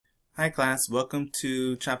Hi class, welcome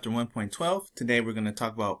to chapter 1.12. Today we're going to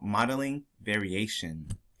talk about modeling variation.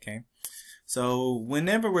 Okay, so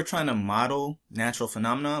whenever we're trying to model natural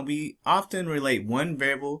phenomena, we often relate one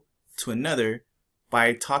variable to another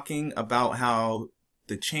by talking about how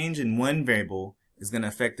the change in one variable is going to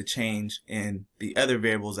affect the change in the other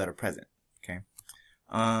variables that are present. Okay,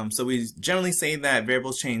 so we generally say that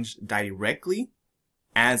variables change directly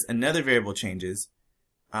as another variable changes.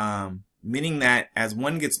 Meaning that as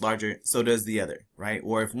one gets larger, so does the other, right?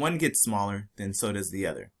 Or if one gets smaller, then so does the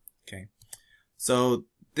other, okay? So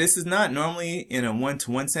this is not normally in a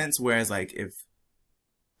one-to-one sense, whereas like if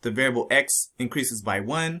the variable x increases by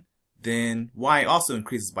 1, then y also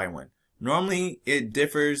increases by 1. Normally it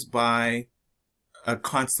differs by a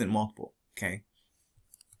constant multiple, okay?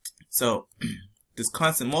 So this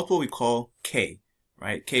constant multiple we call k,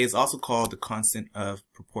 right? K is also called the constant of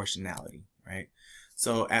proportionality, right?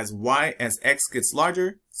 So as x gets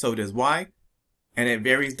larger, so does y, and it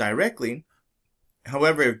varies directly.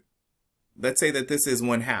 However, let's say that this is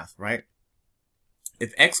 1/2, right?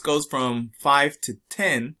 If x goes from 5 to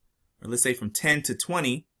 10, or let's say from 10 to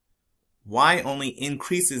 20, y only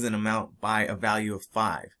increases in amount by a value of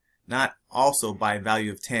 5, not also by a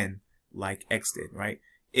value of 10 like x did, right?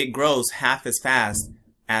 It grows half as fast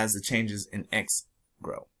as the changes in x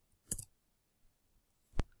grow.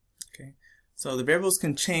 So the variables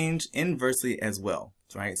can change inversely as well,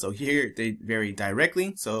 right? So here they vary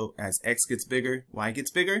directly. So as x gets bigger, y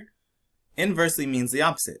gets bigger. Inversely means the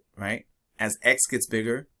opposite, right? As x gets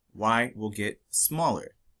bigger, y will get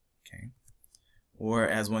smaller, okay? Or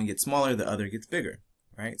as one gets smaller, the other gets bigger,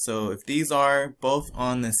 right? So if these are both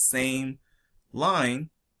on the same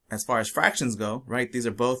line, as far as fractions go, right? These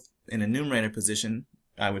are both in a numerator position,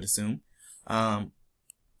 I would assume.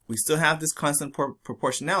 We still have this constant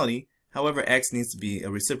proportionality. However, x needs to be a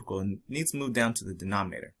reciprocal and needs to move down to the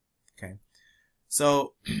denominator. Okay,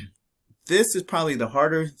 so this is probably the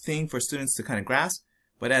harder thing for students to kind of grasp.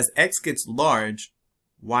 But as x gets large,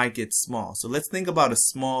 y gets small. So let's think about a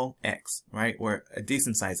small x, right, or a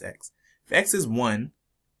decent sized x. If x is 1,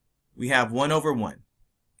 we have 1 over 1.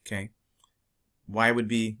 Okay, y would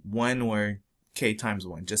be 1 or k times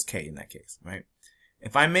 1, just k in that case, right?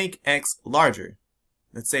 If I make x larger,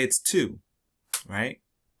 let's say it's 2, right?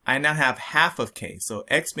 I now have half of k, so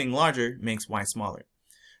x being larger makes y smaller.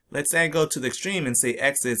 Let's say I go to the extreme and say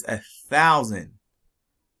x is 1,000.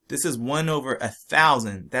 This is 1 over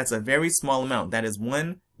 1,000. That's a very small amount. That is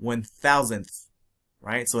 1/1000th,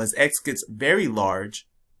 right? So as x gets very large,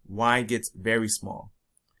 y gets very small.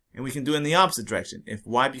 And we can do it in the opposite direction. If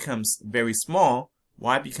y becomes very small,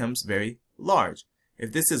 y becomes very large.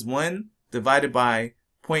 If this is 1 divided by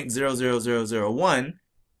 0.00001,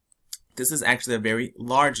 this is actually a very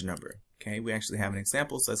large number. Okay, we actually have an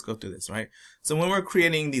example, so let's go through this, right? So when we're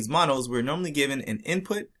creating these models, we're normally given an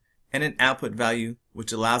input and an output value,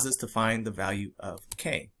 which allows us to find the value of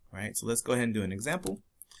k, right? So let's go ahead and do an example.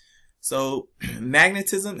 So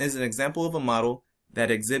magnetism is an example of a model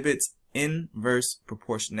that exhibits inverse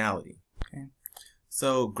proportionality. Okay,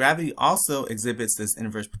 so gravity also exhibits this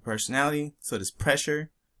inverse proportionality, so does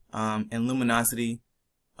pressure and luminosity,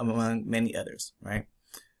 among many others, right?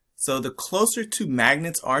 So the closer two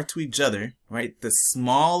magnets are to each other, right, the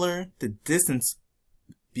smaller the distance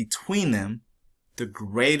between them, the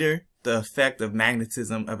greater the effect of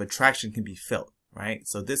magnetism of attraction can be felt, right?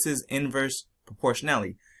 So this is inverse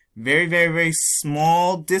proportionality. Very, very, very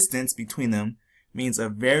small distance between them means a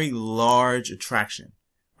very large attraction,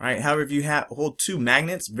 right? However, if you hold two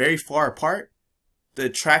magnets very far apart, the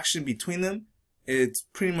attraction between them, it's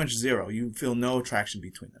pretty much zero. You feel no attraction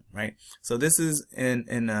between them, right? So this is an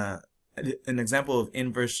example of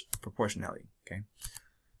inverse proportionality. Okay,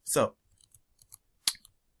 so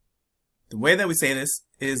the way that we say this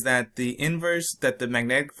is that the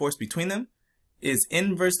magnetic force between them is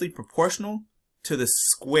inversely proportional to the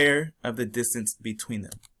square of the distance between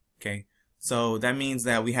them. Okay, so that means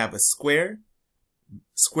that we have a squared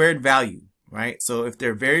value, right? So if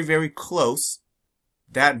they're very, very close,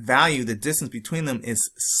 that value, the distance between them,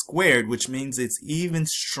 is squared, which means it's even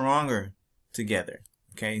stronger together,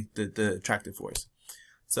 okay, the attractive force.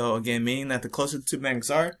 So again, meaning that the closer the two magnets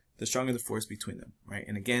are, the stronger the force between them, right?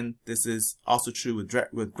 And again, this is also true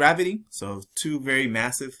with gravity. So if two very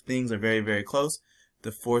massive things are very, very close,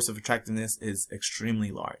 the force of attractiveness is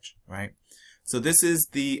extremely large, right? So this is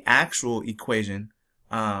the actual equation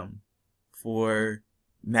for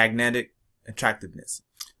magnetic attractiveness,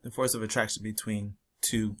 the force of attraction between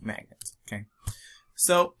two magnets. Okay,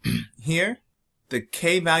 so here the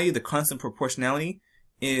k value, the constant proportionality,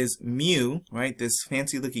 is mu, right? This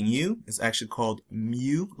fancy looking u is actually called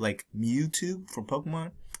mu, like Mewtwo from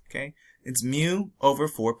Pokemon. Okay, it's mu over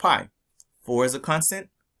 4 pi. 4 is a constant,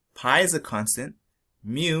 pi is a constant,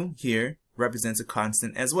 mu here represents a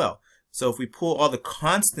constant as well. So if we pull all the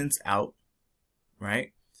constants out,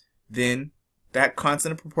 right, then that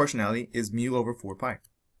constant of proportionality is mu over 4 pi.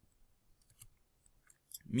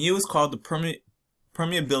 Mu is called the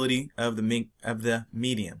permeability of the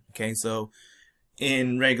medium. Okay, so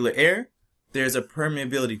in regular air, there's a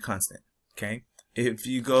permeability constant. Okay, if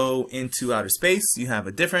you go into outer space, you have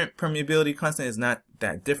a different permeability constant. It's not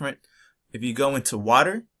that different. If you go into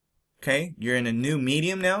water, okay, you're in a new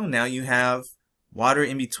medium now. Now you have water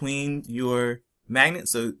in between your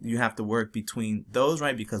magnets, so you have to work between those,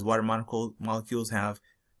 right? Because water molecules have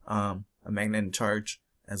a magnetic charge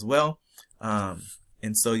as well.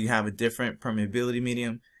 And so you have a different permeability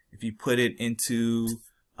medium. If you put it into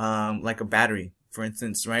like a battery, for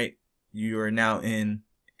instance, right? You are now in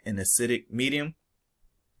an acidic medium.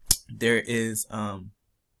 There is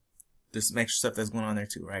there's some extra stuff that's going on there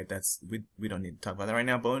too, right? That's we don't need to talk about that right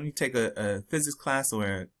now. But when you take a physics class or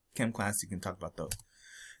a chem class, you can talk about those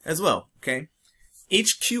as well. Okay.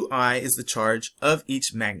 Each Qi is the charge of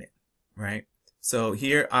each magnet, right? So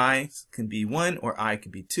here I can be 1 or I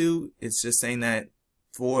can be 2. It's just saying that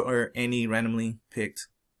for any randomly picked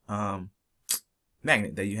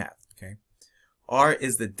magnet that you have. Okay. R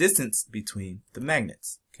is the distance between the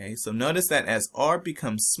magnets. Okay. So notice that as R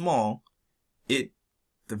becomes small, the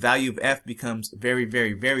value of F becomes very,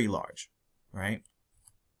 very, very large, right?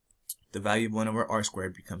 The value of 1 over R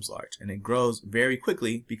squared becomes large, and it grows very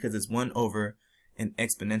quickly because it's 1 over an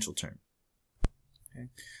exponential term. Okay.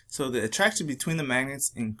 So the attraction between the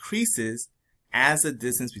magnets increases as the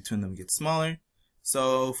distance between them gets smaller.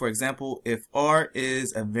 So for example, if R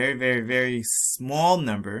is a very, very, very small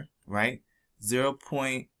number, right?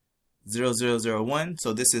 0.0001.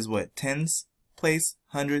 So this is what, tens place,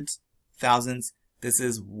 hundreds, thousands. This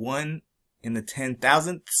is 1 in the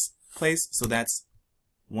 10,000th place. So that's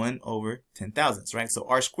 1 over 10,000ths, right? So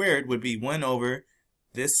R squared would be 1 over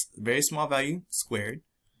this very small value squared,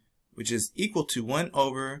 which is equal to 1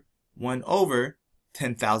 over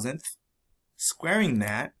 10,000th. Squaring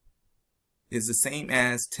that is the same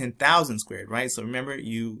as 10,000 squared, right? So remember,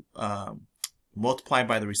 you multiply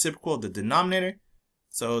by the reciprocal of the denominator.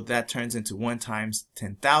 So that turns into 1 times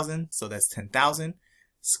 10,000. So that's 10,000.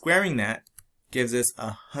 Squaring that gives us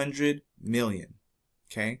 100 million.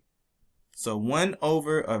 Okay. So 1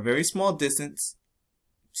 over a very small distance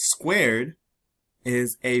squared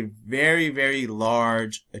is a very, very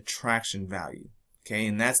large attraction value. Okay.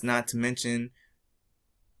 And that's not to mention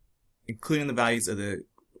including the values of the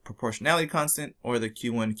proportionality constant or the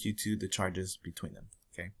Q1, Q2, the charges between them.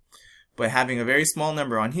 Okay. But having a very small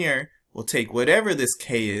number on here, we'll take whatever this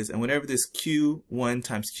K is and whatever this Q1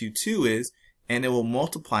 times Q2 is, and it will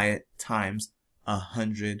multiply it times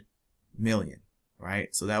 100 million, right?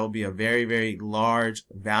 So that will be a very, very large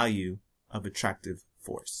value of attractive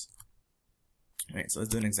force. All right, so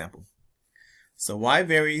let's do an example. So Y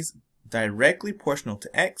varies directly proportional to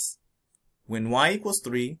X. When Y equals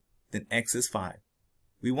 3, then X is 5.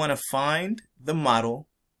 We want to find the model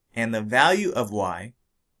and the value of Y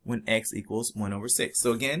when X equals 1 over 6.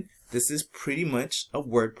 So again, this is pretty much a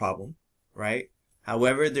word problem, right?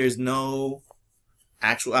 However, there's no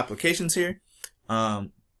actual applications here,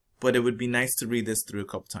 but it would be nice to read this through a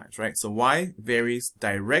couple times, right? So Y varies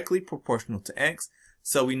directly proportional to X.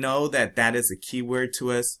 So we know that that is a keyword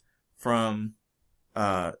to us from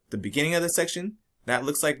the beginning of the section. That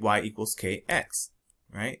looks like Y equals KX,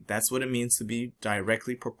 right? That's what it means to be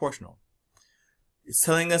directly proportional. It's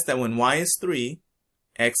telling us that when Y is 3,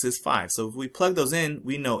 X is 5. So if we plug those in,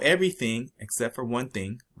 we know everything except for one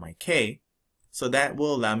thing, my K. So that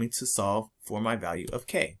will allow me to solve for my value of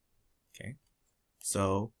K. Okay.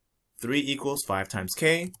 So 3 equals 5 times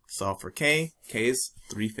K. Solve for K. K is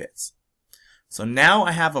 3/5. So now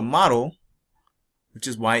I have a model, which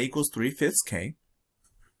is Y equals 3/5 K.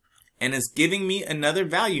 And it's giving me another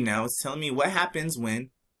value now. It's telling me what happens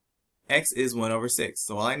when X is 1 over 6.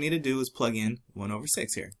 So all I need to do is plug in 1 over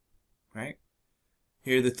 6 here, right?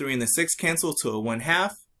 Here the 3 and the 6 cancel to a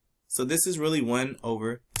 1/2. So this is really 1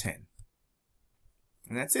 over 10.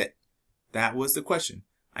 And that's it. That was the question.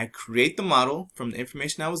 I create the model from the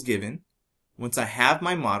information I was given. Once I have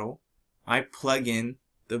my model, I plug in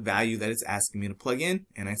the value that it's asking me to plug in,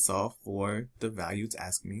 and I solve for the value it's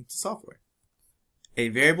asking me to solve for. A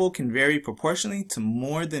variable can vary proportionally to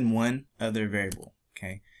more than one other variable,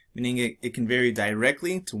 okay? Meaning it can vary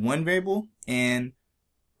directly to one variable and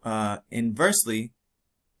inversely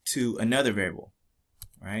to another variable,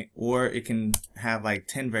 right? Or it can have like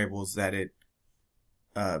 10 variables that it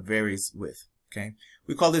varies with, Okay,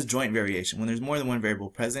 we call this joint variation when there's more than one variable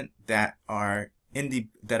present that are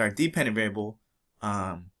dependent variable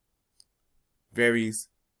varies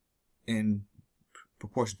in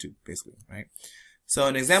proportion to, basically, right? So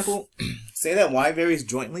an example, say that y varies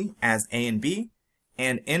jointly as a and b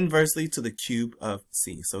and inversely to the cube of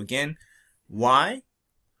c. So again, y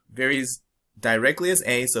varies directly as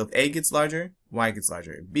a, so if a gets larger, y gets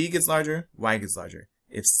larger. If b gets larger, y gets larger.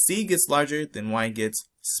 If c gets larger, then y gets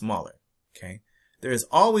smaller. Okay, there is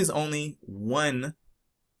always only one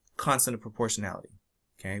constant of proportionality.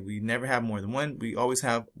 Okay, we never have more than one. We always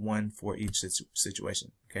have one for each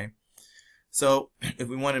situation. Okay, so if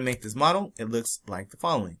we want to make this model, it looks like the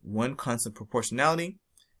following: one constant proportionality,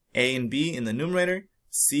 a and b in the numerator,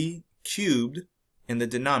 c cubed in the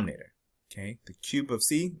denominator. Okay, the cube of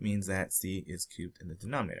c means that c is cubed in the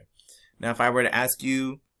denominator. Now, if I were to ask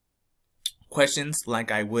you questions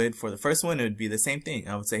like I would for the first one, it would be the same thing.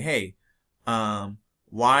 I would say, hey,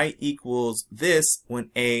 y equals this when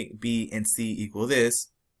a, b, and c equal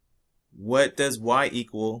this. What does y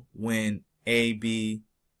equal when a, b,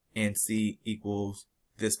 and c equals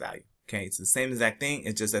this value? Okay, it's the same exact thing.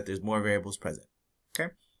 It's just that there's more variables present.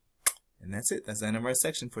 Okay, and that's it. That's the end of our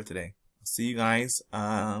section for today. See you guys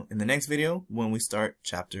in the next video when we start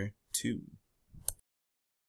chapter 2.